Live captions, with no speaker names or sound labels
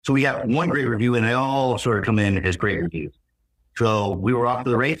So we got one great review, and they all sort of come in as great reviews. So we were off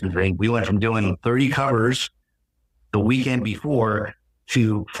to the races. We went from doing 30 covers the weekend before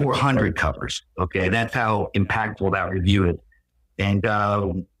to 400 covers. Okay, that's how impactful that review is. And,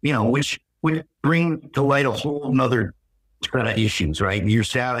 which would bring to light a whole nother set of issues, right? Your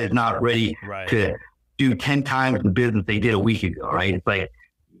staff is not ready to do 10 times the business they did a week ago, right? It's like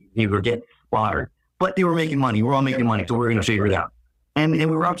you were getting slaughtered. But they were making money. We're all making money, so we're going to figure it out. And we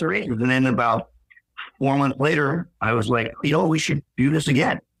were off to races. And then about 4 months later, I was like, we should do this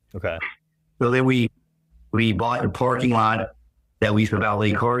again. Okay. So then we bought a parking lot that we used to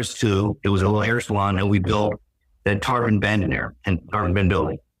valet cars to. It was a little hair salon, and we built the Tarpon Bend in there, and Tarpon Bend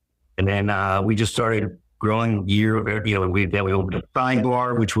building. And then we just started growing year over year. We opened a Sign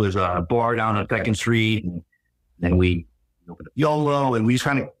Bar, which was a bar down on 2nd Street. And then we opened up YOLO, and we just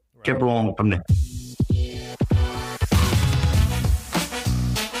kind of kept rolling from there.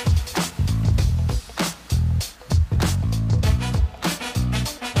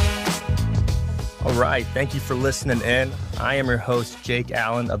 All right. Thank you for listening in. I am your host, Jake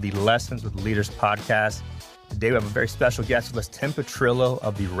Allen of the Lessons with Leaders podcast. Today we have a very special guest with us, Tim Petrillo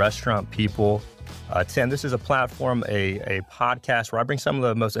of the Restaurant People. Tim, this is a platform, a podcast where I bring some of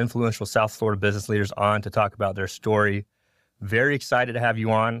the most influential South Florida business leaders on to talk about their story. Very excited to have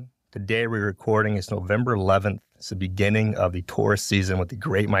you on. Today we're recording. It's November 11th. It's the beginning of the tourist season with the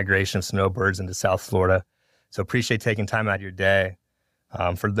great migration of snowbirds into South Florida. So appreciate taking time out of your day.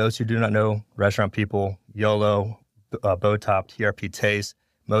 For those who do not know, Restaurant People, YOLO, Bow Top, TRP Taste,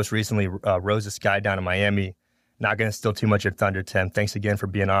 most recently Rose the Sky down in Miami. Not going to steal too much of your thunder, Tim. Thanks again for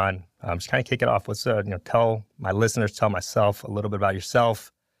being on. Just kind of kick it off. Let's tell my listeners, tell myself a little bit about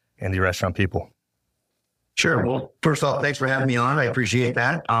yourself and the Restaurant People. Sure. Well, first off, thanks for having me on. I appreciate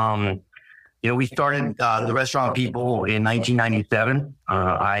that. We started the Restaurant People in 1997.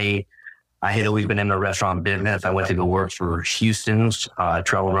 I had always been in the restaurant business. I went to go work for Houston's,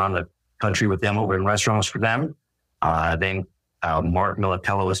 travel around the country with them, over in restaurants for them. Then Mark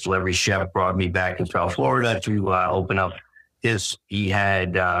Militello, his delivery chef, brought me back to South Florida to open up he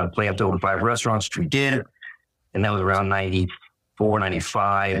had plans to open 5 restaurants, which we did. And that was around 94,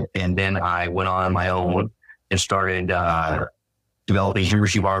 95. And then I went on my own and started developing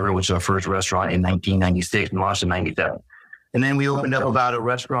Hiroshi Barber, which was our first restaurant in 1996 and launched in 97. And then we opened up about a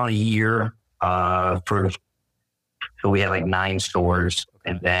restaurant a year so we had like 9 stores.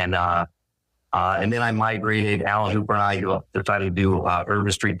 And then I migrated. Alan Hooper and I decided to do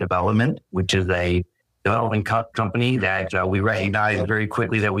Urban Street Development, which is a development company that we recognized very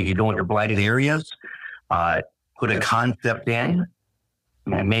quickly that we could go into blighted areas, put a concept in,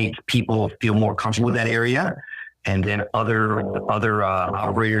 and make people feel more comfortable with that area. And then other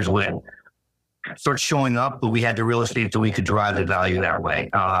operators would start showing up, but we had the real estate so we could drive the value that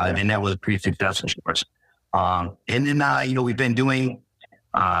way. And that was pretty successful for us. And then, we've been doing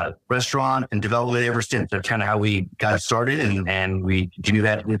restaurant and development ever since. That's kind of how we got started. And we continue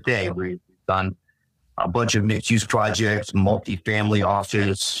that to this day. We've done a bunch of mixed-use projects, multifamily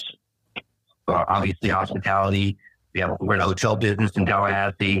office, obviously hospitality. We're in a hotel business in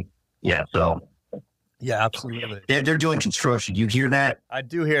Tallahassee. Yeah, so... Yeah, absolutely. They're doing construction. You hear that? I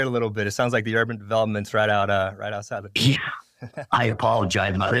do hear it a little bit. It sounds like the urban development's right outside the door. Yeah. I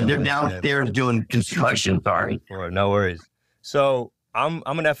apologize about it. They're downstairs doing construction. Sorry. No worries. So I'm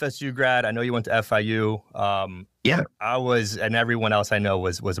an FSU grad. I know you went to FIU. Yeah. I was, and everyone else I know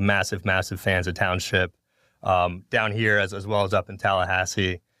was massive fans of Township down here as well as up in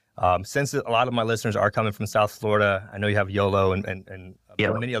Tallahassee. Since a lot of my listeners are coming from South Florida, I know you have YOLO and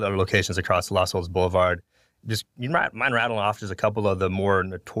many other locations across Los Olas Boulevard. Just you mind rattling off just a couple of the more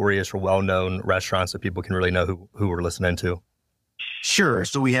notorious or well-known restaurants that people can really know who we're listening to? Sure.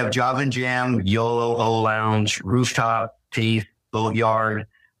 So we have Java and Jam, YOLO, O Lounge, Rooftop, Taste, Boatyard,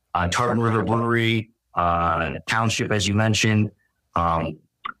 Tarpon River Brewery, Township, as you mentioned.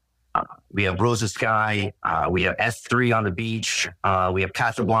 We have Rose the Sky. We have S3 on the beach. We have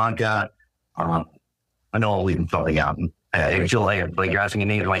Casablanca. I know I'll leave something out. If you're asking a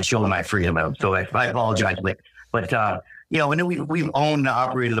name, like showing my freedom. So I apologize. But and then we've owned and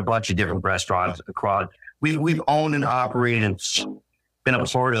operated a bunch of different restaurants across. We've owned and operated and been a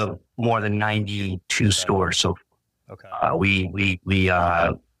part of more than 92 stores. So we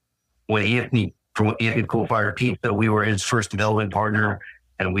when Anthony Coal Fire Pizza, we were his first development partner,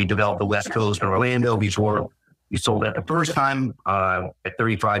 and we developed the West Coast in Orlando before we sold that the first time at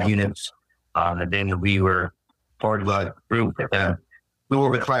 35 units. And then we were part of a group. We were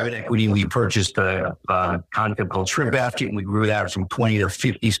with private equity. We purchased a concept called Shrimp Basket, and we grew that from 20 to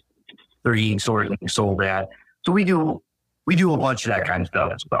 50, 30 stores, and we sold that. So we do we do a bunch of that kind of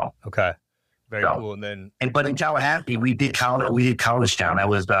stuff as well. Okay. Very cool. And then, but in Tallahassee, we did college town. That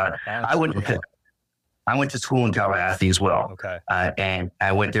was, I went to school in Tallahassee as well. Okay. And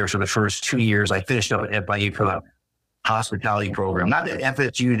I went there for the first 2 years. I finished up at FIU for the hospitality program. Not that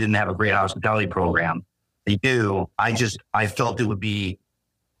FSU didn't have a great hospitality program. They do. I felt it would be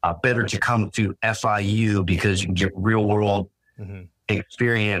better to come to FIU because you can get real world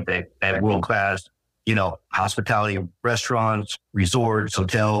experience at world class, hospitality, restaurants, resorts,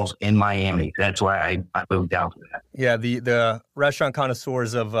 hotels in Miami. That's why I moved down to that. Yeah, the restaurant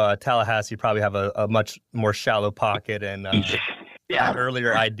connoisseurs of Tallahassee probably have a much more shallow pocket and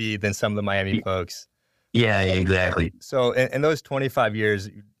earlier ID than some of the Miami folks. Yeah, exactly. So in those 25 years,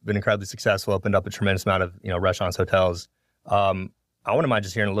 you've been incredibly successful, opened up a tremendous amount of restaurants, hotels. I wouldn't mind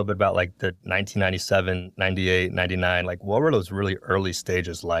just hearing a little bit about like the 1997, 98, 99. Like, what were those really early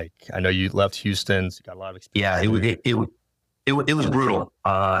stages like? I know you left Houston, so you got a lot of experience. Yeah, it was brutal.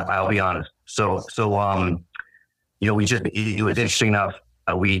 I'll be honest. So it was interesting enough.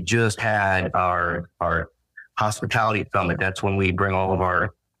 We just had our hospitality summit. That's when we bring all of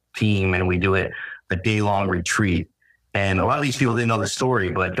our team and we do it a day-long retreat. And a lot of these people didn't know the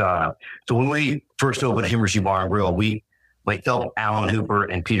story, but so when we first opened Himmershey Bar and Grill, myself, Alan Hooper,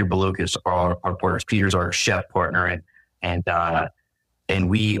 and Peter Belukas are our partners. Peter's our chef partner, and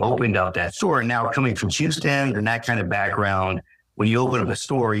we opened up that store. And now coming from Houston and that kind of background, when you open up a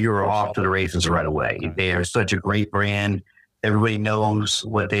store, you're off to the races right away. They are such a great brand. Everybody knows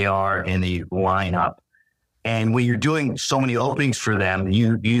what they are, and they line up. And when you're doing so many openings for them,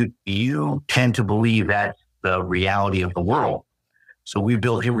 you tend to believe that's the reality of the world. So we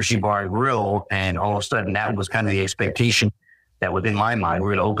built Himmershey Bar and Grill, and all of a sudden that was kind of the expectation that was in my mind.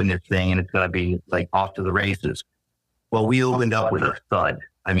 We're going to open this thing and it's going to be like off to the races. Well, we opened up with a thud.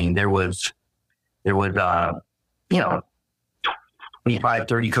 I mean, there was 25,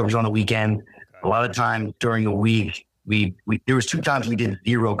 30 covers on the weekend. A lot of times during the week, there was 2 times we did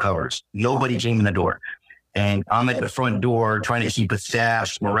 0 covers. Nobody came in the door. And I'm at the front door trying to keep a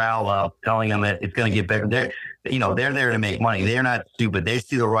staff's morale up, telling them that it's going to get better. They're there to make money. They're not stupid. They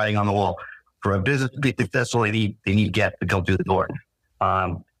see the writing on the wall. For a business to be successful, they need guests to come through the door.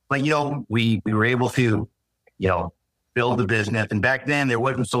 But we were able to, build the business. And back then there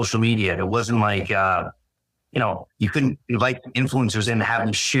wasn't social media. It wasn't like, you couldn't invite influencers in to have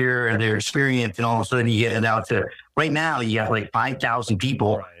them share their experience, and all of a sudden you get it out to, right now you have like 5,000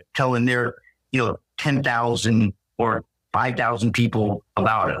 people telling their, 10,000 or 5,000 people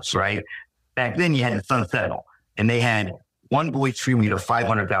about us, right? Back then you had the Sun Sentinel, and they had one voice streaming to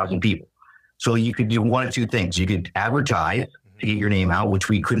 500,000 people. So you could do one of 2 things. You could advertise to get your name out, which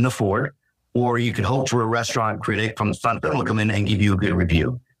we couldn't afford, or you could hope for a restaurant critic from the Sun Sentinel to come in and give you a good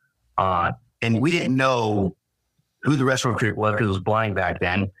review. And we didn't know who the restaurant critic was because it was blind back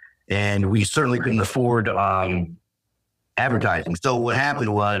then, and we certainly couldn't afford advertising. So what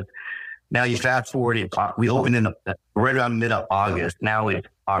happened was, now you fast forward, we opened in right around mid-August. Now it's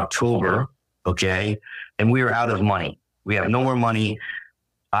October, okay? And we are out of money. We have no more money.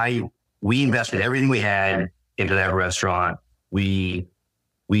 We invested everything we had into that restaurant. We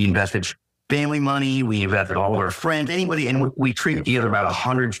invested family money. We invested all of our friends, anybody, and we treated together about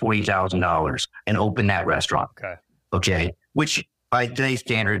 $140,000 and opened that restaurant. Okay. Which by today's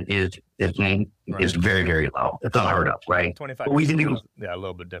standard is very, very low. It's unheard of, right? 25. But we did a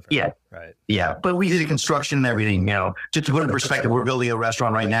little bit different. Yeah. Right. Yeah. But we did the construction and everything, just to put it in perspective, we're building a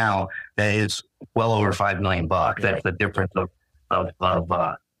restaurant right now that is well over $5 million. That's the difference of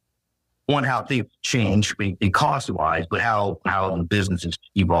one, how things change, cost wise, but how the business has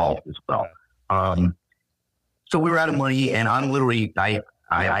evolved as well. So we were out of money, and I'm literally, I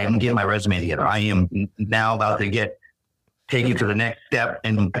am getting my resume together. I am now about to take you to the next step,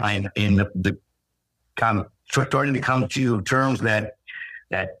 and I'm in the kind of starting to come to terms that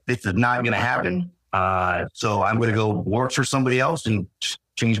this is not going to happen. So I'm going to go work for somebody else and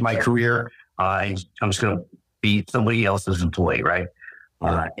change my career. I'm just going to be somebody else's employee, right?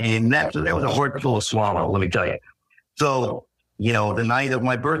 And that was a hard pill to swallow, let me tell you. So, the night of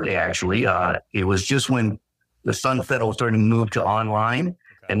my birthday, actually, it was just when the Sun Sentinel started to move to online,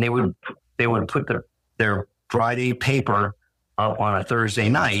 and they would put their Friday paper up on a Thursday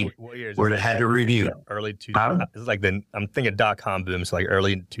night where they had to review. Early 2000s. This is like I'm thinking .com boom, so like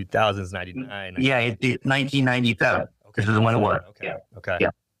early 2000s, 99. Yeah, it's 1997. This is when it was. Okay. Yeah.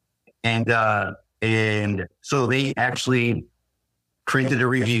 And so they actually printed a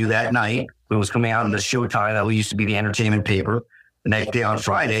review that night. It was coming out in the Showtime, that used to be the entertainment paper, the next day on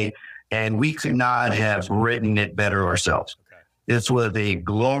Friday, and we could not have written it better ourselves. This was a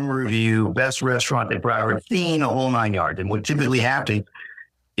Global review, best restaurant they've ever seen, a whole 9 yards. And what typically happens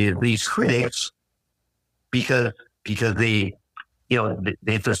is these critics, because they,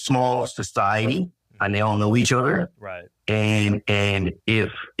 it's a small society and they all know each other. Right. And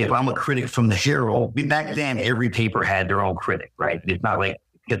if I'm a critic from the Herald, back then every paper had their own critic, right? It's not like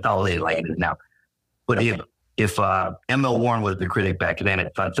consolidated like it is now. But if M.L. Warren was the critic back then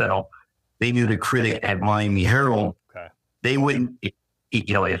at Sunsettle, they knew the critic at Miami Herald. Okay. They wouldn't,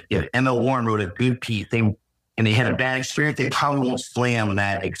 if M.L. Warren wrote a good piece, and they had a bad experience, they probably won't slam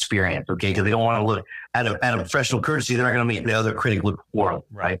that experience, okay? Because they don't want to look at a professional courtesy. They're not going to make the other critic look horrible,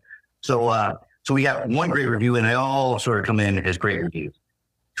 right? So we got one great review, and they all sort of come in as great reviews.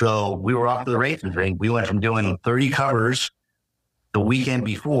 So we were off to the races. We went from doing 30 covers the weekend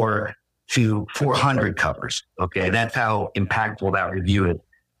before to 400 covers. Okay, that's how impactful that review is,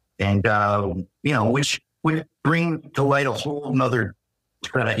 and which would bring to light a whole nother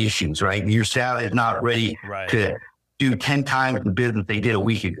kind of issues. Right, your staff is not ready to do 10 times the business they did a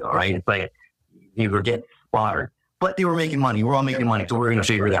week ago. Right, it's like you were getting slaughtered, but they were making money. We're all making money, so we're going to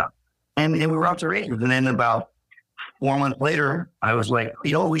figure it out. And we were off to races. And then about 4 months later, I was like,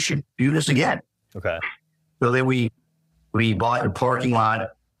 we should do this again. Okay. So then we bought a parking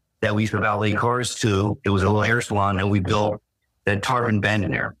lot that we used to valet cars to. It was a little hair salon, and we built the Tarpon Bend in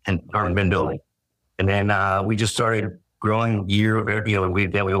there, and Tarpon Bend building. And then we just started growing year over year. We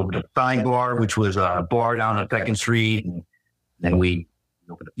opened a Sign Bar, which was a bar down on 2nd Street. And then we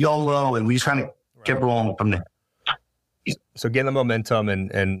opened up YOLO, and we just kind of kept rolling from there. So getting the momentum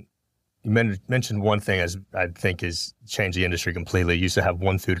and you mentioned one thing as I think is changed the industry completely. You used to have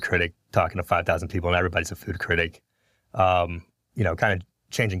one food critic talking to 5,000 people, and everybody's a food critic. Kind of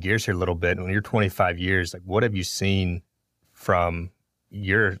changing gears here a little bit. When you're 25 years, like what have you seen from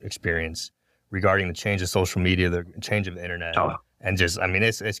your experience regarding the change of social media, the change of the internet, and just, I mean,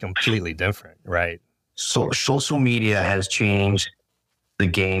 it's completely different, right? So social media has changed the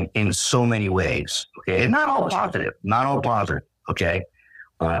game in so many ways. Okay, and not all positive. Okay.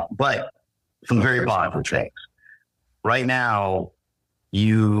 But some very positive things. Right now,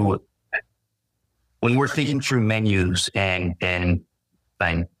 when we're thinking through menus and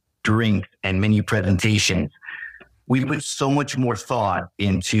drink and menu presentation, we put so much more thought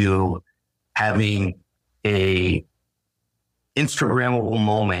into having a Instagrammable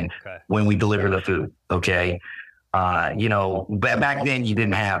moment when we deliver the food. Okay. Back then you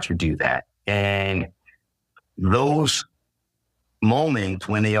didn't have to do that. And those moments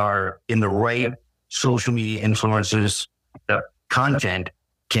when they are in the right social media influencers, the content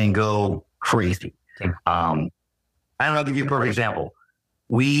can go crazy. I don't know, I'll give you a perfect example.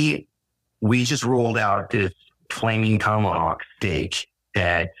 We just rolled out this flaming tomahawk steak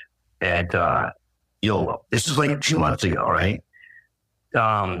at YOLO. This is like 2 months ago, right?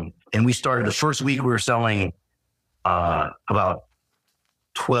 And we started the first week, we were selling about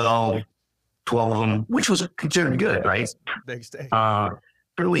 12 of them, which was considered good, right? Big steak.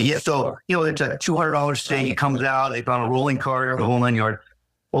 Really, yeah. So, it's a $200 steak. It comes out, they found a rolling cart, the whole 9 yards.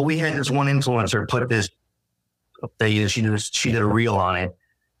 Well, we had this one influencer put this, she did a reel on it.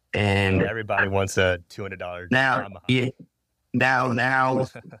 And everybody wants a $200. Now,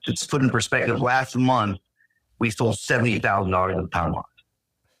 just put in perspective, last month, we sold $70,000 of tomahawks.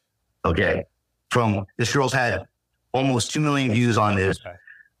 Okay. This girl's had almost 2 million views on this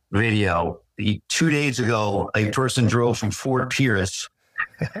video. 2 days ago, a person drove from Fort Pierce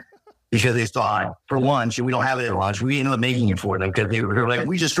because they saw it for lunch, and we don't have it at lunch. We ended up making it for them because they were like,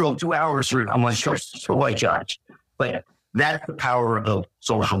 we just drove 2 hours through. I'm like, sure, so white judge. But that's the power of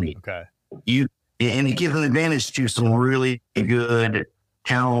social media. Okay. And it gives an advantage to some really good,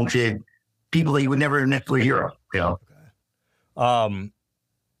 talented people that you would never necessarily hear of. Okay.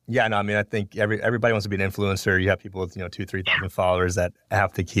 Yeah, no, I mean, I think everybody wants to be an influencer. You have people with 2,000-3,000 followers that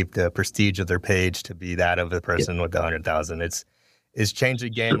have to keep the prestige of their page to be that of the person with the 100,000. It's changed the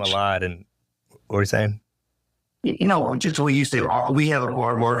game a lot. And what are you saying? Just what you say. We have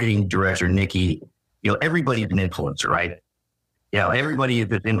our marketing director, Nikki. Everybody's an influencer, right? Everybody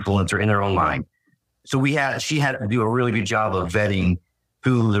is an influencer in their own mind. So she had to do a really good job of vetting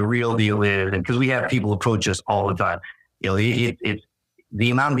who the real deal is, and because we have people approach us all the time. It's the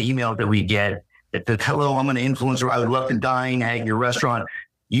amount of emails that we get that says, hello, I'm an influencer. I would love to dine at your restaurant.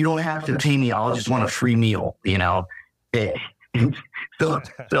 You don't have to pay me. I'll just want a free meal, So, and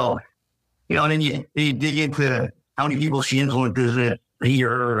then you dig into how many people she influences it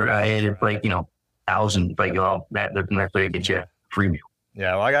here, and it's like, thousands. Like, that doesn't necessarily get you a free meal.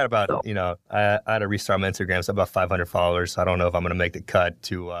 Yeah, well, I got about, I had to restart my Instagram, so about 500 followers. So I don't know if I'm going to make the cut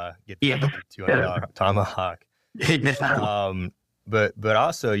to get the $200 tomahawk. But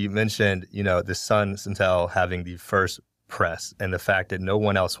also you mentioned, the Sun Centel having the first press and the fact that no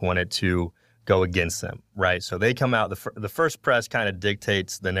one else wanted to go against them, right? So they come out, the first press kind of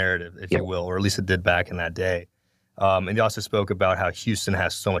dictates the narrative, if you will, or at least it did back in that day. And you also spoke about how Houston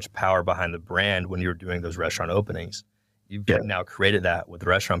has so much power behind the brand when you were doing those restaurant openings. You've now created that with the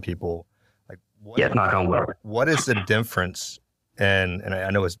Restaurant People. Like, what is the difference? And I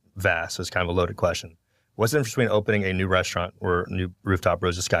know it's vast, so it's kind of a loaded question. What's the difference between opening a new restaurant or new rooftop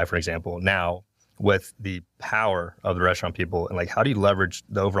Rose of Sky, for example, now with the power of the Restaurant People, and like, how do you leverage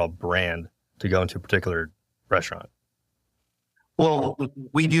the overall brand to go into a particular restaurant? Well,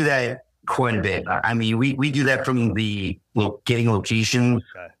 we do that quite a bit. I mean, we do that from the getting locations.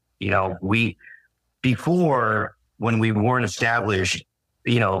 Okay. Before, when we weren't established,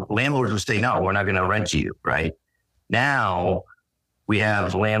 landlords would say, no, we're not going to rent you, right? Now we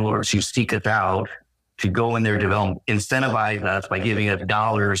have landlords who seek us out to go in their development, incentivize us by giving us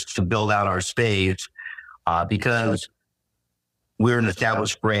dollars to build out our space, because we're an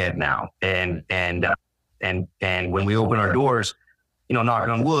established brand now. And when we open our doors, knock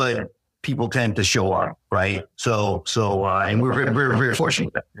on wood, people tend to show up, right? So and we're very, very, very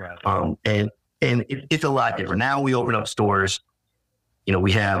fortunate. Right. And it's a lot different. Now we open up stores,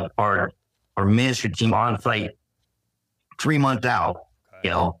 we have our management team on site 3 months out,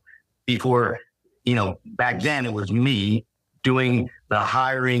 before, back then it was me doing the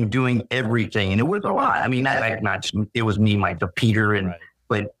hiring, doing everything. And it was a lot. I mean, it was me, Mike, Peter, and,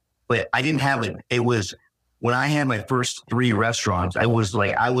 right. but I didn't have it. It was when I had my first 3 restaurants, I was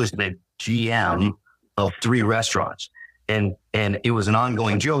the GM of 3 restaurants. And it was an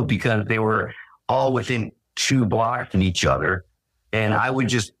ongoing joke because they were all within 2 blocks of each other. And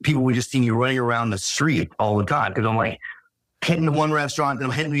people would just see me running around the street all the time because I'm like hitting the one restaurant,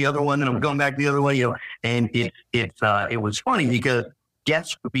 then I'm hitting the other one, then I'm going back to the other one, And it was funny because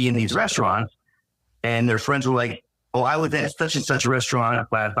guests would be in these restaurants and their friends were like, oh, I was at such and such a restaurant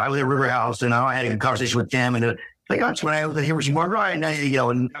last. I was at River House and I had a conversation with them and like, that's when I was at Hershey Mark, right? And he's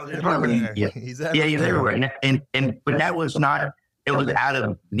everywhere. But that was not, it was out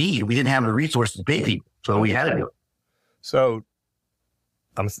of need. We didn't have the resources to pay people, so we had to do it. So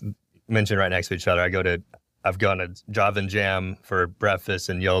I'm mentioned right next to each other. I've gone to Java and Jam for breakfast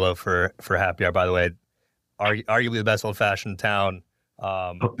and YOLO for happy hour, by the way. Arguably the best old fashioned in town.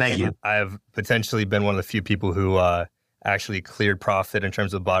 Thank you. I have potentially been one of the few people who actually cleared profit in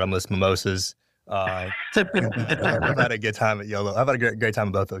terms of bottomless mimosas. I've had a good time at YOLO. I've had a great time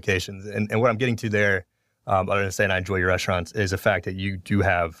at both locations. And what I'm getting to there, other than saying I enjoy your restaurants, is the fact that you do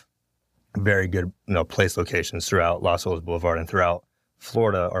have very good, place locations throughout Los Olas Boulevard and throughout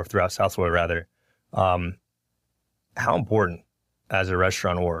Florida, or throughout South Florida rather. How important as a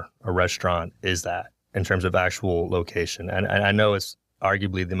restaurant is that in terms of actual location? And I know it's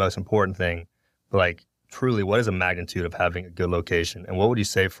arguably the most important thing, but like, truly, what is the magnitude of having a good location? And what would you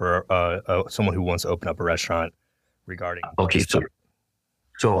say for someone who wants to open up a restaurant regarding? Okay,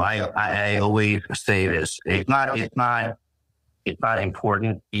 so I always say this: it's not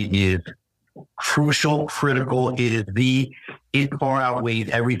important. It is crucial, critical. It far outweighs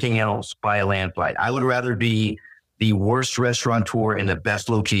everything else by a landslide. I would rather be the worst restaurateur in the best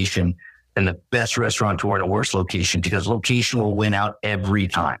location than the best restaurateur in the worst location, because location will win out every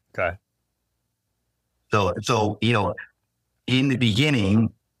time. Okay. So in the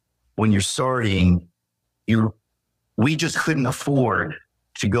beginning, when you're starting, we just couldn't afford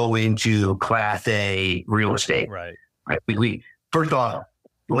to go into Class A real estate. Right. We first off,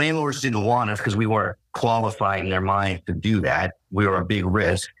 landlords didn't want us because we weren't qualified in their minds to do that. We were a big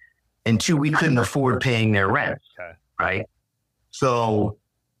risk. And 2, we couldn't afford paying their rent. Okay. Right. So,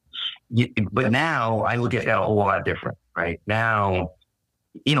 but now I look at that a whole lot different. Right now,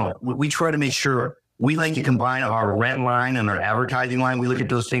 we try to make sure. We like to combine our rent line and our advertising line. We look at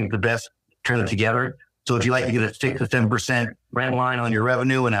those things the best, turn them together. So if you like to get a 6 to 7% rent line on your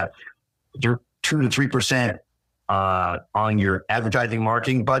revenue and a 2 to 3% on your advertising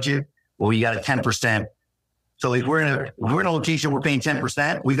marketing budget, well, you got a 10%. So if we're in a location we're paying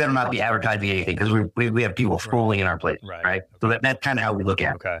 10%, we better not be advertising anything because we have people fooling in our place, right? So that's kind of how we look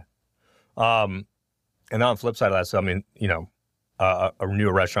at it. Okay. And on the flip side of that, so I mean, a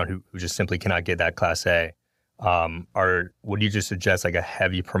newer restaurant who just simply cannot get that Class A, would you just suggest like a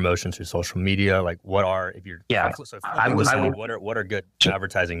heavy promotion through social media? Like what are good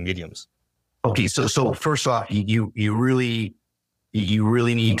advertising mediums? Okay, so first off, you really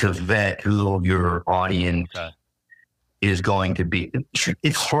need to vet who your audience is going to be.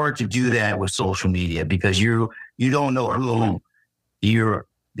 It's hard to do that with social media because you don't know who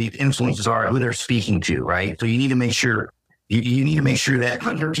these influencers are, who they're speaking to, right? So you need to make sure You need to make sure that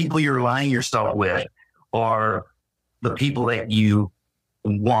the people you're aligning yourself with are the people that you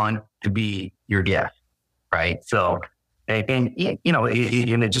want to be your guest, right? So, and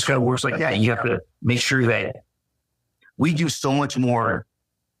it just kind of works like that. You have to make sure that we do so much more.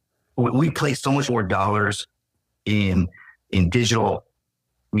 We place so much more dollars in digital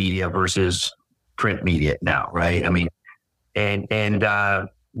media versus print media now, right? I mean,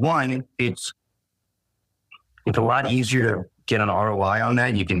 one, it's a lot easier to get an ROI on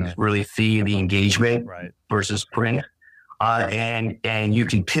that. You can really see the engagement versus print, and you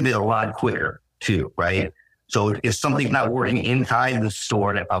can pivot a lot quicker too, right? So if something's not working inside the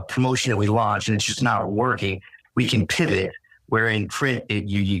store, a promotion that we launch, and it's just not working, we can pivot. Where in print,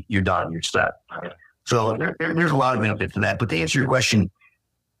 you're done, you're set. So there's a lot of benefits to that. But to answer your question,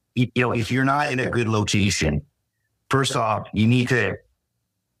 if you're not in a good location, first off, you need to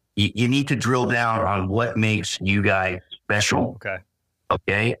drill down on what makes you guys special.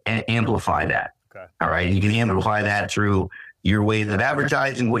 Okay, and amplify that. All right, you can amplify that through your ways of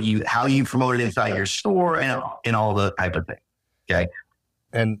advertising, how you promote it inside your store, and all the type of thing. Okay,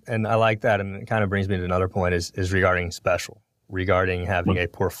 and I like that, and it kind of brings me to another point is regarding having a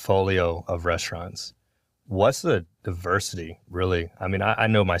portfolio of restaurants. What's the diversity, really? I mean, I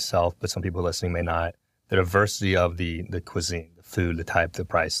know myself, but some people listening may not. The diversity of the cuisine, the food, the type, the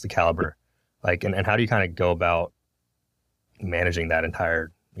price, the caliber, and how do you kind of go about managing that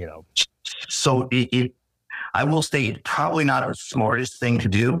entire, So I will say it's probably not the smartest thing to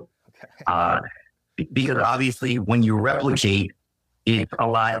do, because obviously when you replicate, it's a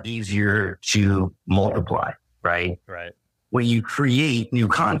lot easier to multiply, right? Right. When you create new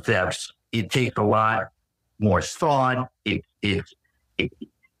concepts, it takes a lot more thought. You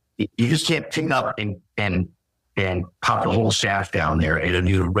just can't pick up and pop the whole staff down there at a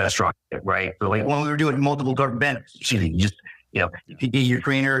new restaurant, right? So like when we were doing multiple events, you just, you get your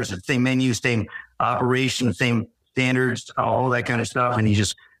trainers, the same menu, same operation, same standards, all that kind of stuff. And you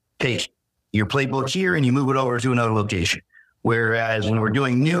just take your playbook here and you move it over to another location. Whereas when we're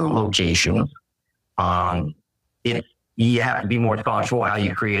doing new locations, you have to be more thoughtful how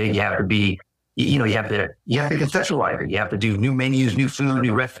you create it. You have to be, you have to conceptualize it. You have to do new menus, new food,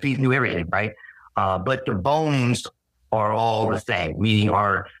 new recipes, new everything, right? But the bones are all the same, meaning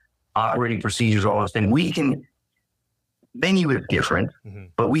our operating procedures are all the same. Menu is different,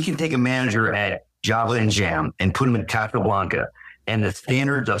 but we can take a manager at Java and Jam and put them in Casablanca, and the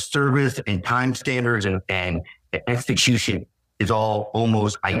standards of service and time standards and execution is all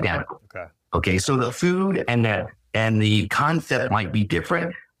almost identical. Okay. So the food and the concept might be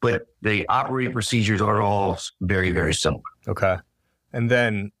different, but the operating procedures are all very, very similar. Okay. And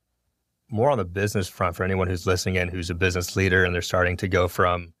then more on the business front, for anyone who's listening in, who's a business leader and they're starting to go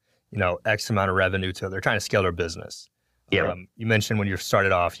from, X amount of revenue to they're trying to scale their business. Yeah. You mentioned when you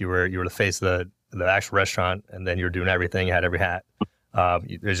started off, you were the face of the actual restaurant, and then you were doing everything, you had every hat.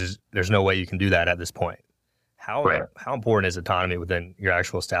 There's no way you can do that at this point. How important is autonomy within your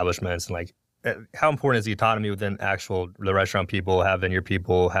actual establishments, and how important is the autonomy within the restaurant people, having your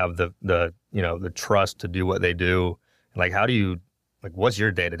people have the trust to do what they do? How do you, what's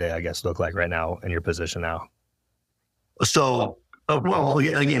your day-to-day, I guess, look like right now in your position now? So, well,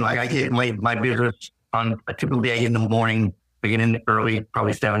 again, I get my business on a typical day in the morning, beginning early,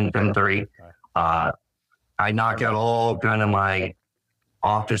 probably 7:30. I knock out all kind of my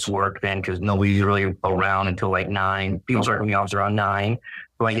office work then, because nobody's really around until 9. People start coming off around 9.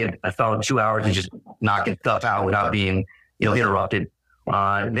 So I get a solid 2 hours of just knocking stuff out without being, interrupted.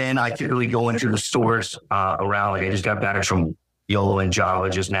 Then I typically go into the stores around. I just got back from YOLO and Java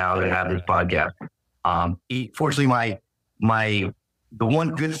just now to have this podcast. Fortunately, the one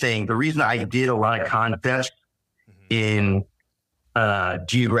good thing, the reason I did a lot of contests in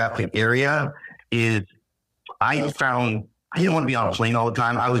geographic area is I found I didn't want to be on a plane all the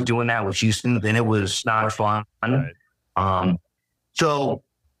time. I was doing that with Houston, then it was not fun. Right. So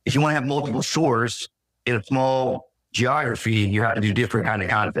if you want to have multiple stores in a small geography, you have to do different kind of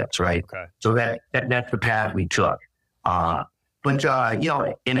concepts, right? Okay. So that's the path we took. But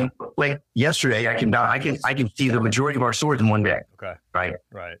yesterday, I can see the majority of our stores in one day. Okay. Right.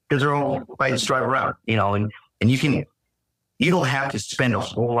 Right. Because they're all, I just drive around, and you don't have to spend a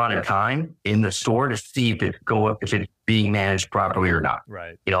whole lot of time in the store to see if it's being managed properly or not.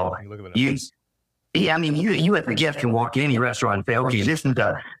 Right. You as a guest can walk in any restaurant and say, okay, this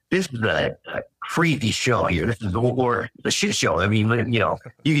is a crazy show here. This is or the shit show. I mean,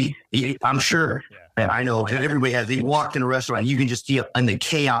 I'm sure. Yeah. And I know that everybody has. They walked in a restaurant, you can just see in the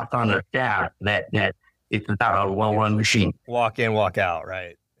chaos on the staff that it's not a well-run machine. Walk in, walk out,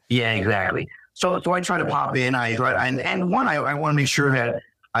 right? Yeah, exactly. So I try to pop in. I want to make sure that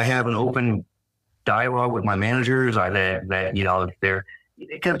I have an open dialogue with my managers. It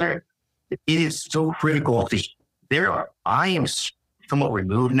is so critical. I am somewhat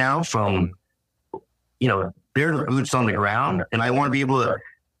removed now from, they're the boots on the ground, and I want to be able to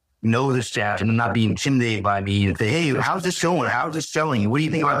know the staff and not be intimidated by me and say, hey, how's this going? How's this selling? What do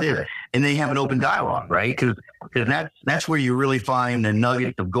you think about this? And they have an open dialogue, right? Because that's where you really find the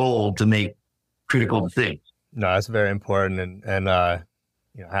nugget of gold to make critical decisions. No, that's very important. And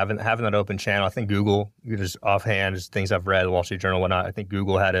having that open channel, I think Google, just offhand, just things I've read, Wall Street Journal, whatnot, I think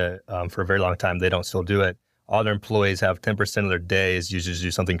Google had for a very long time, they don't still do it. All their employees have 10% of their days usually do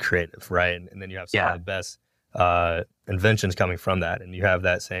something creative, right? And then you have some of the best inventions coming from that. And you have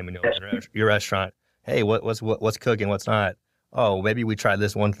that same in your restaurant. Hey, what's cooking? What's not? Oh, maybe we try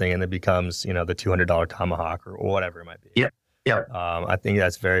this one thing and it becomes, the $200 tomahawk or whatever it might be. Yeah. I think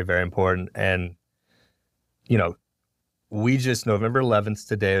that's very, very important. And, we just, November 11th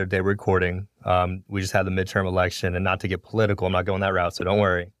today, the day we're recording, we just had the midterm election, and not to get political, I'm not going that route, so don't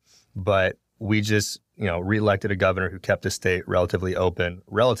worry. But we just, reelected a governor who kept the state relatively open,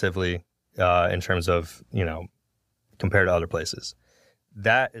 in terms of, compared to other places.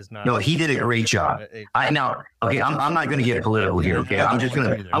 That is not. No, he did a great job. I'm not going to get political here. Okay, I'm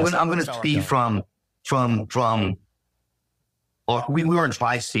going to speak from. Well, we were in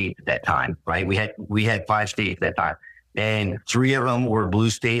 5 states at that time, right? We had 5 states at that time, and 3 of them were blue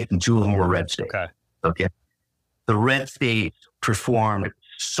states and 2 of them were red states. Okay. The red states performed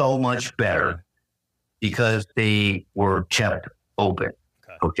so much better because they were kept open.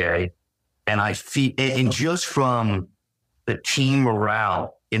 Okay. And and just from the team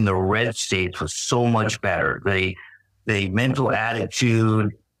morale in the red states was so much better. The mental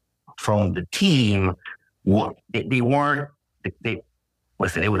attitude from the team, they weren't,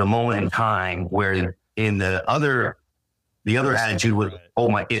 listen, it was a moment in time where in the other attitude was, oh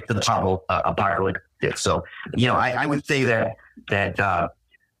my, it's the top of apocalypse. So, I would say that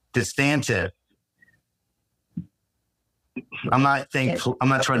DeSantis, I'm not trying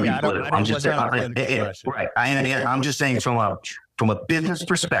to be political. I'm just right. I'm just saying from a business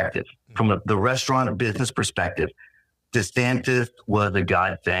perspective, from the restaurant business perspective, DeSantis was a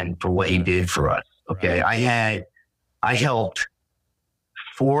godsend for what he did for us. Okay, I helped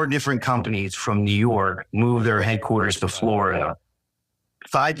 4 different companies from New York move their headquarters to Florida.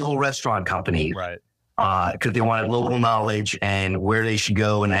 5 little restaurant companies, right? Because they wanted local knowledge and where they should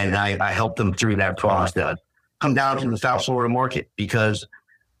go, and I helped them through that process. Come down to the South Florida market because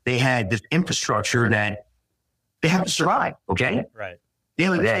they had this infrastructure that they have to survive. Okay, right. At the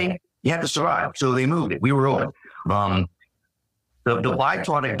end of the day, you have to survive, so they moved it. We were open. The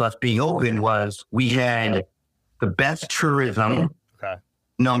byproduct of us being open was we had the best tourism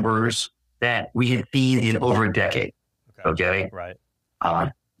numbers that we had seen in over a decade. Okay. Right.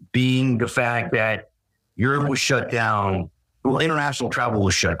 Being the fact that Europe was shut down, international travel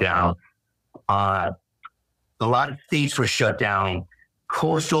was shut down. A lot of states were shut down.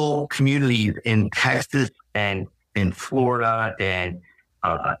 Coastal communities in Texas and in Florida and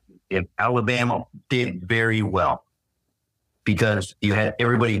in Alabama did very well because you had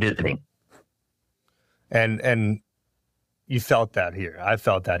everybody visiting. And you felt that here. I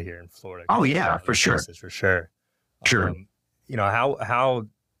felt that here in Florida. Oh yeah, for sure. For sure. Sure. How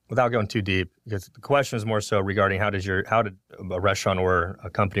without going too deep, because the question is more so regarding how did a restaurant or a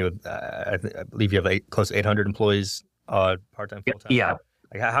company with I believe you have close to 800 employees, part-time, full-time. Yeah.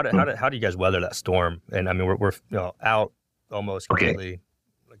 Like how do you guys weather that storm? And I mean we're out almost completely.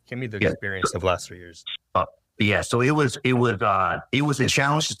 Like, give me the experience of the last 3 years. Yeah, so it was a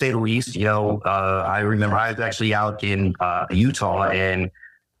challenge to say the least. I remember I was actually out in Utah and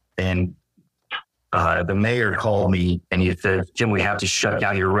the mayor called me and he said, Jim, we have to shut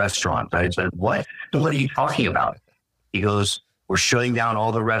down your restaurant. I said, what? What are you talking about? He goes, we're shutting down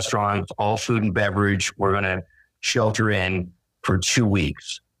all the restaurants, all food and beverage. We're going to shelter in for 2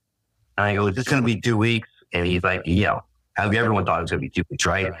 weeks. And I go, is this going to be 2 weeks? And he's like, yeah. Everyone thought it was going to be 2 weeks,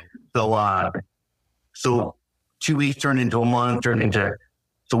 right? So 2 weeks turned into a month,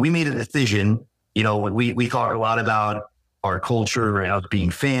 so we made a decision. We talk a lot about our culture and us being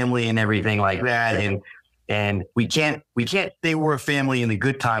family and everything like that. And we can't say we're a family in the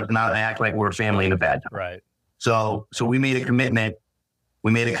good times and not act like we're a family in the bad times. Right. So we made a commitment.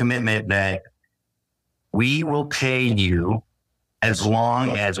 We made a commitment that we will pay you as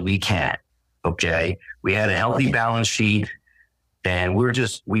long as we can. Okay. We had a healthy balance sheet and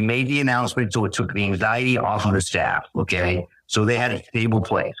we made the announcement. So it took the anxiety off of the staff. Okay. So they had a stable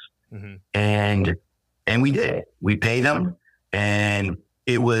place. Mm-hmm. And we did. We paid them and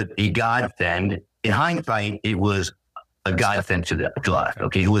it was a godsend. In hindsight, it was a godsend to us.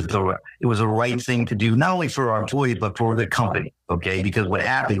 Okay, it was the right thing to do, not only for our employees but for the company. Okay, because what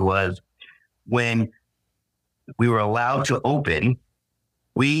happened was when we were allowed to open,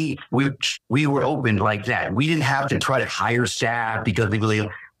 we were open like that. We didn't have to try to hire staff because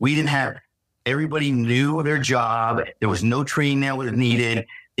we didn't have. Everybody knew their job. There was no training that was needed.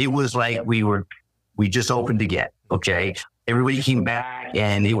 It was like we just opened again. Okay, everybody came back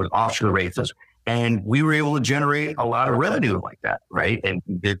and it was off to the races. And we were able to generate a lot of revenue like that, right? And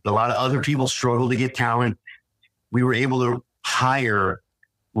a lot of other people struggled to get talent. We were able to hire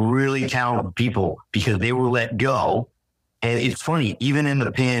really talented people because they were let go. And it's funny, even in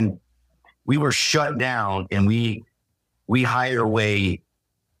the pen, we were shut down and we hired away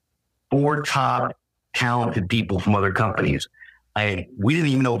 4 top talented people from other companies. We didn't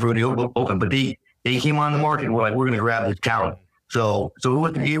even know if we were going to open, but they came on the market and were like, we're going to grab this talent. So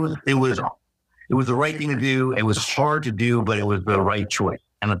it was the right thing to do. It was hard to do, but it was the right choice,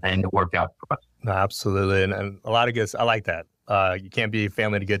 and it worked out for us. No, absolutely, and a lot of good. I like that. You can't be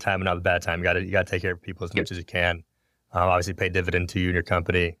family at a good time and not a bad time. You got to take care of people as much as you can. Obviously, pay dividend to you and your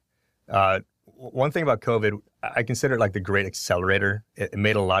company. One thing about COVID, I consider it like the great accelerator. It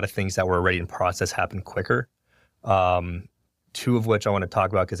made a lot of things that were already in process happen quicker. 2 of which I want to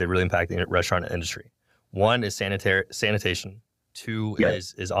talk about because they really impact the restaurant industry. 1 is sanitation. 2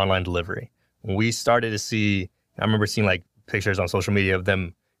 is online delivery. When we started to see, I remember seeing like pictures on social media of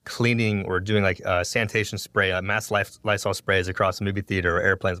them cleaning or doing like sanitation spray, mass Lysol sprays across the movie theater or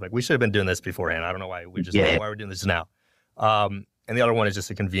airplanes. Like we should have been doing this beforehand. I don't know why why we're doing this now. And the other one is just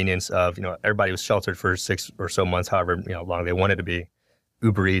the convenience of, everybody was sheltered for 6 or so months, however long they wanted to be.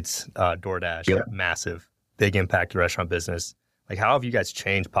 Uber Eats, DoorDash, massive, big impact to the restaurant business. Like how have you guys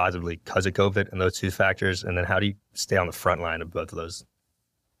changed positively because of COVID and those 2 factors? And then how do you stay on the front line of both of those?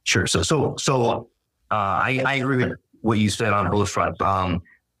 Sure. So I agree with what you said on both fronts.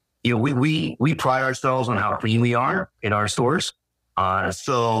 We pride ourselves on how clean we are in our stores.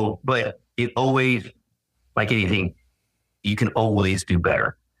 But it always, like anything, you can always do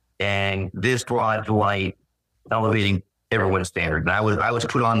better. And this brought to light elevating everyone's standard. And I was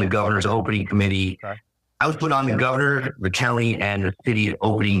put on the governor's opening committee. Okay. I was put on the governor, the county, and the city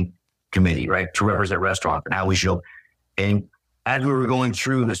opening committee, right, to represent restaurants and how we show. And as we were going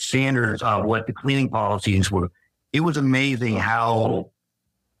through the standards of what the cleaning policies were, it was amazing how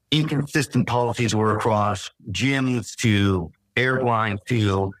inconsistent policies were across gyms to airlines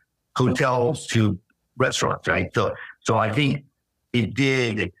to hotels to restaurants, right? So I think it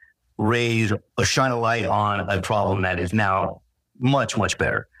did shine a light on a problem that is now much, much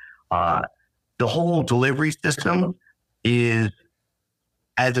better. The whole delivery system is,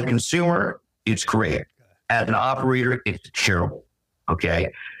 as a consumer, it's great. As an operator, it's terrible,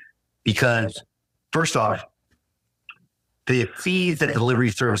 okay? Because first off, the fees that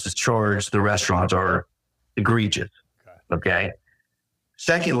delivery services charge the restaurants are egregious, okay?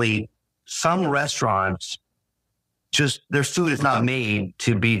 Secondly, some restaurants, just their food is not made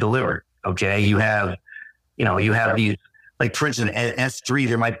to be delivered, okay? You have these, like for instance, at S3,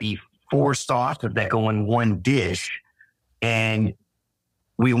 there might be 4 sauces that go in one dish, and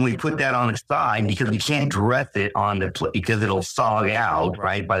when we put that on the side, because we can't dress it on the plate because it'll sog out,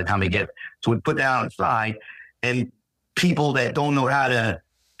 right, by the time we get it. So we put that on the side, and people that don't know how to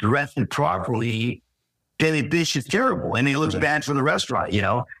dress it properly, then the dish is terrible, and it looks bad for the restaurant,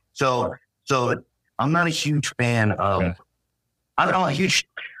 So I'm not a huge fan of, I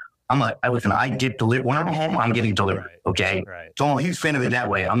get delivered. When I'm home, I'm getting delivered, okay? Right. So I'm a huge fan of it that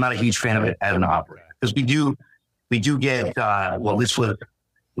way. I'm not a huge fan of it as an operator. Because we do get,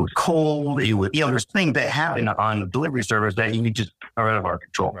 it was cold. There's things that happen on delivery service that you just are out of our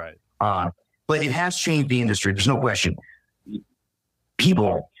control. Right. But it has changed the industry. There's no question. When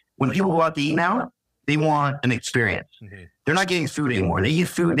people go out to eat now, they want an experience. Mm-hmm. They're not getting food anymore. They get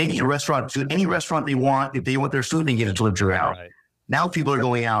food. They get restaurant food. Any restaurant they want, if they want their food, they get it delivered to their house. Right. Now people are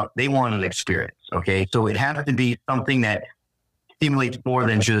going out. They want an experience. Okay, so it has to be something that stimulates more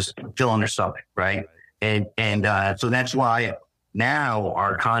than just filling their stomach, right? And so that's why now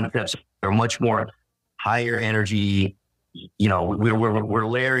our concepts are much more higher energy. We're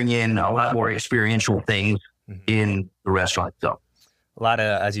layering in a lot more experiential things in the restaurant itself. A lot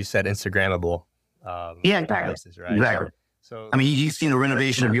of, as you said, Instagrammable. Exactly. Places, right? Exactly. So, you've seen the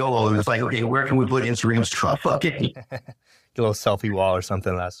renovation of YOLO, and it's like, okay, where can we put Instagram stuff? Okay. A little selfie wall or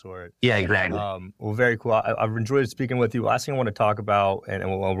something of that sort. Yeah, exactly. Well, very cool. I've enjoyed speaking with you. Last thing I want to talk about, and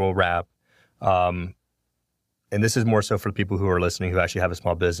we'll wrap. And this is more so for people who are listening who actually have a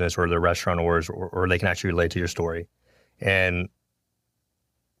small business or they're restaurateurs or they can actually relate to your story. And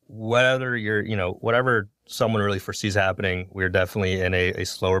whether you're, whatever someone really foresees happening, we're definitely in a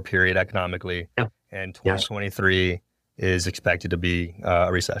slower period economically. Yep. And Yes. 2023 is expected to be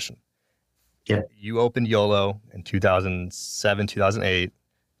a recession. Yep. You opened YOLO in 2007, 2008.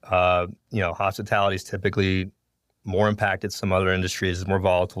 Hospitality is typically more impacted. Some other industries is more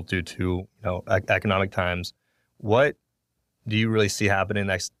volatile due to, economic times. What do you really see happening in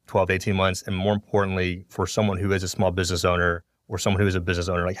the next 12 to 18 months? And more importantly, for someone who is a small business owner or someone who is a business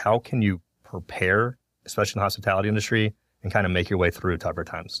owner, like how can you prepare, especially in the hospitality industry, and kind of make your way through tougher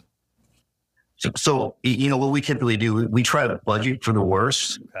times? So what we typically do, we try to budget for the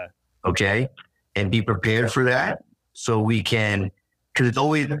worst. Okay. And be prepared for that. So we can, because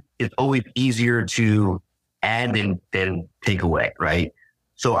it's always easier to add than take away. Right.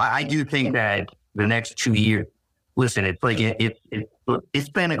 So I do think that the next 2 years, listen, it's like, it's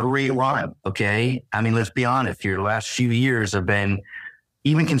been a great run. Okay. I mean, let's be honest here. The last few years have been,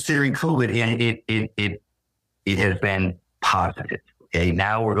 even considering COVID, and it has been positive. Okay.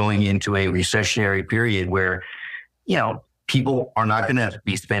 Now we're going into a recessionary period where, people are not going to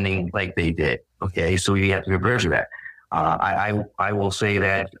be spending like they did. Okay. So you have to prepare for that. I will say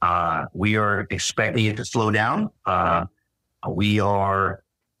that, we are expecting it to slow down. When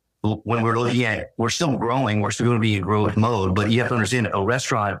we're looking at, we're still growing, we're still going to be in growth mode, but you have to understand we're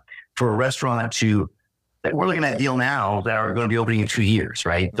looking at a deal now that are going to be opening in 2 years,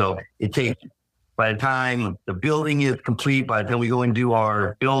 right? So it takes, by the time the building is complete, by the time we go and do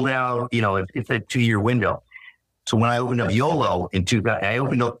our build out, it's a 2-year window. So when I opened up YOLO I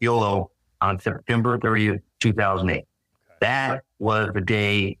opened up YOLO on September 30th, 2008. That was the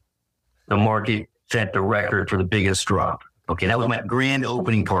day the market set the record for the biggest drop. Okay, that was my grand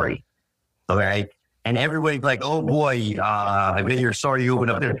opening party. Okay, and everybody's like, "Oh boy, I bet you're sorry you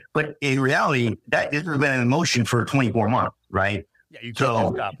opened up there." But in reality, this has been in motion for 24 months, right? Yeah, you can't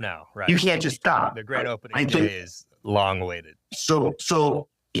just stop now, right? You can't just stop. The grand opening day is long awaited. So,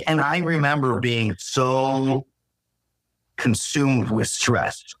 and I remember being so consumed with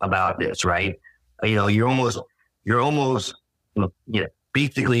stress about this, right? You're almost,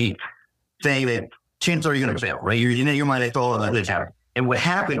 basically saying that chances are you're going to fail, right? You're in your mind, that's all that's happening. And what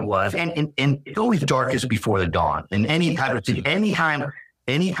happened was, and it's always darkest before the dawn. And anytime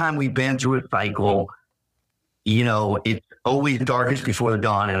we've been through a cycle, it's always darkest before the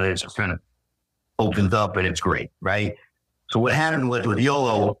dawn, and it just kind of opens up, and it's great, right? So what happened was with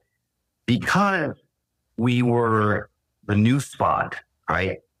YOLO, because we were the new spot,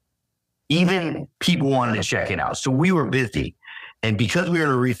 right? Even people wanted to check it out. So we were busy. And because we were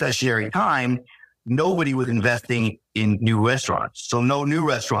in a recessionary time, nobody was investing in new restaurants. So no new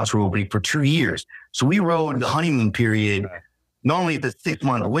restaurants were opening for 2 years. So we rode the honeymoon period, normally at the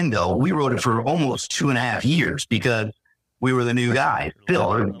 6-month window, we rode it for almost 2.5 years because we were the new guys.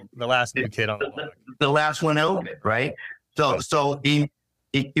 Still, the last new kid on the block. The last one open, right? So it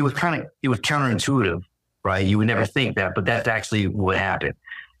was counterintuitive, right? You would never think that, but that's actually what happened.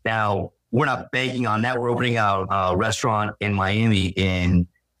 Now, we're not banking on that. We're opening a restaurant in Miami in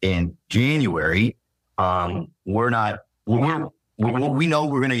January. We know we're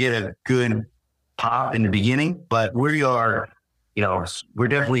going to get a good pop in the beginning, but we are, we're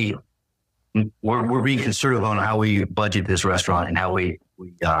definitely, we're being conservative on how we budget this restaurant and how we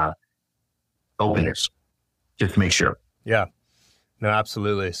open this, just to make sure. Yeah, no,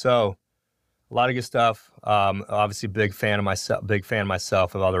 absolutely. So a lot of good stuff. Obviously, big fan of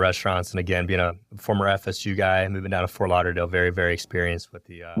myself of all the restaurants. And again, being a former FSU guy, moving down to Fort Lauderdale, very, very experienced with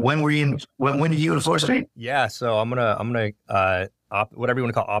the. When did you go to Florida State? Yeah, so I'm gonna whatever you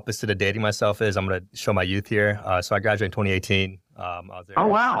want to call opposite of dating myself is, I'm gonna show my youth here. So I graduated in 2018. I was there. Oh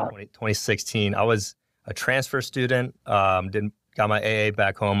wow. 2016. I was a transfer student. Got my AA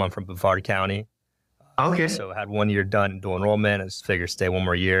back home. I'm from Brevard County. Okay. So I had 1 year done dual enrollment. I just figured stay one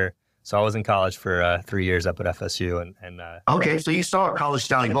more year. So I was in college for 3 years up at FSU, and okay. So you saw college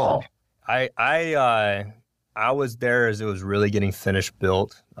style ball. I was there as it was really getting finished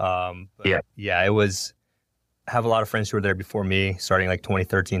built. It was. I have a lot of friends who were there before me, starting like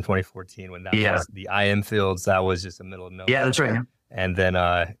 2013, 2014, when that was the IM fields. That was just the middle of nowhere. Yeah, that's right. And then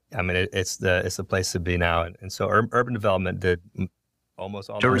it's the place to be now. And so urban development did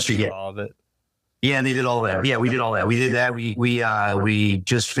almost all of it. Yeah, and they did all that. Yeah, we did all that. We did that. We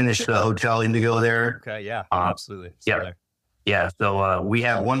just finished the Hotel Indigo there. Okay, yeah, absolutely. Yeah. So we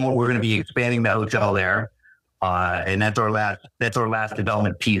have one more. We're going to be expanding the hotel there, and that's our last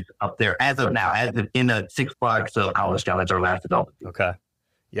development piece up there as of now. As of in the 6 blocks of College Town, that's our last development piece. Okay.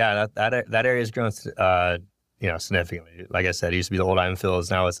 Yeah, that area has grown, significantly. Like I said, it used to be the old Iron Fields.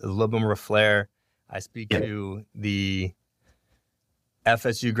 Now it's a little bit more flair. I speak to the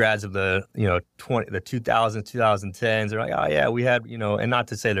FSU grads of the 2000s, 2010s. They're like, oh yeah, we had and not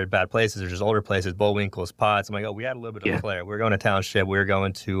to say they're bad places, they're just older places, Bullwinkle's, Potts. I'm like, oh, we had a little bit of flair. We were going to Township. We were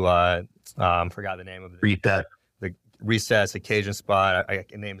going to forgot the name of it. The Recess, Occasion Spot. I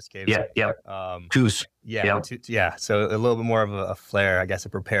name escapes. Yeah. Goose. Yeah. So a little bit more of a flair. I guess it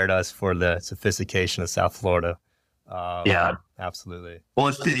prepared us for the sophistication of South Florida. Absolutely. Well,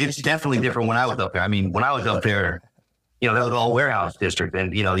 it's definitely different when I was up there. I mean, when I was up there, that was all warehouse district,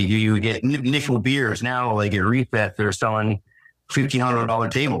 and you get nickel beers. Now, like at Recess, they're selling $1,500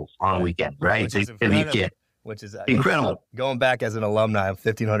 tables on the weekend, right? Which is incredible. Going back as an alumni, a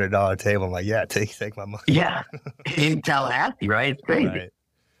 $1,500 table. I'm like, yeah, take my money. Yeah, in Tallahassee, right? It's crazy. Right.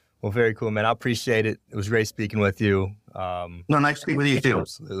 Well, very cool, man. I appreciate it. It was great speaking with you. Nice to speak with you too.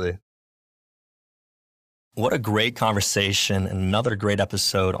 Absolutely. What a great conversation and another great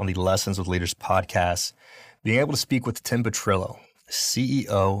episode on the Lessons with Leaders podcast. Being able to speak with Tim Petrillo,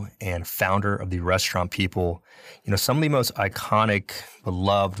 CEO and founder of the Restaurant People, some of the most iconic,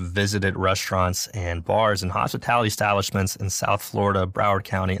 beloved, visited restaurants and bars and hospitality establishments in South Florida, Broward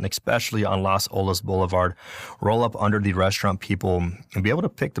County, and especially on Las Olas Boulevard, roll up under the Restaurant People and be able to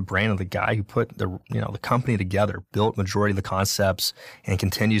pick the brain of the guy who put the company together, built majority of the concepts, and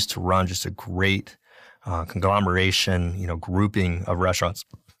continues to run just a great conglomeration, grouping of restaurants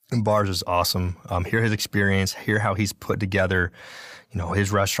and bars is awesome. Hear his experience, hear how he's put together, his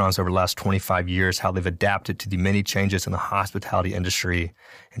restaurants over the last 25 years, how they've adapted to the many changes in the hospitality industry,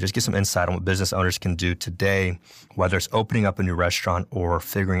 and just get some insight on what business owners can do today, whether it's opening up a new restaurant or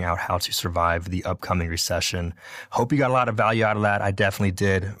figuring out how to survive the upcoming recession. Hope you got a lot of value out of that. I definitely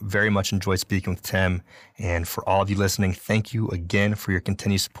did. Very much enjoyed speaking with Tim. And for all of you listening, thank you again for your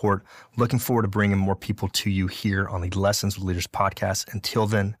continued support. Looking forward to bringing more people to you here on the Lessons with Leaders podcast. Until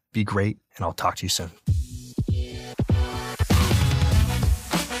then, be great, and I'll talk to you soon.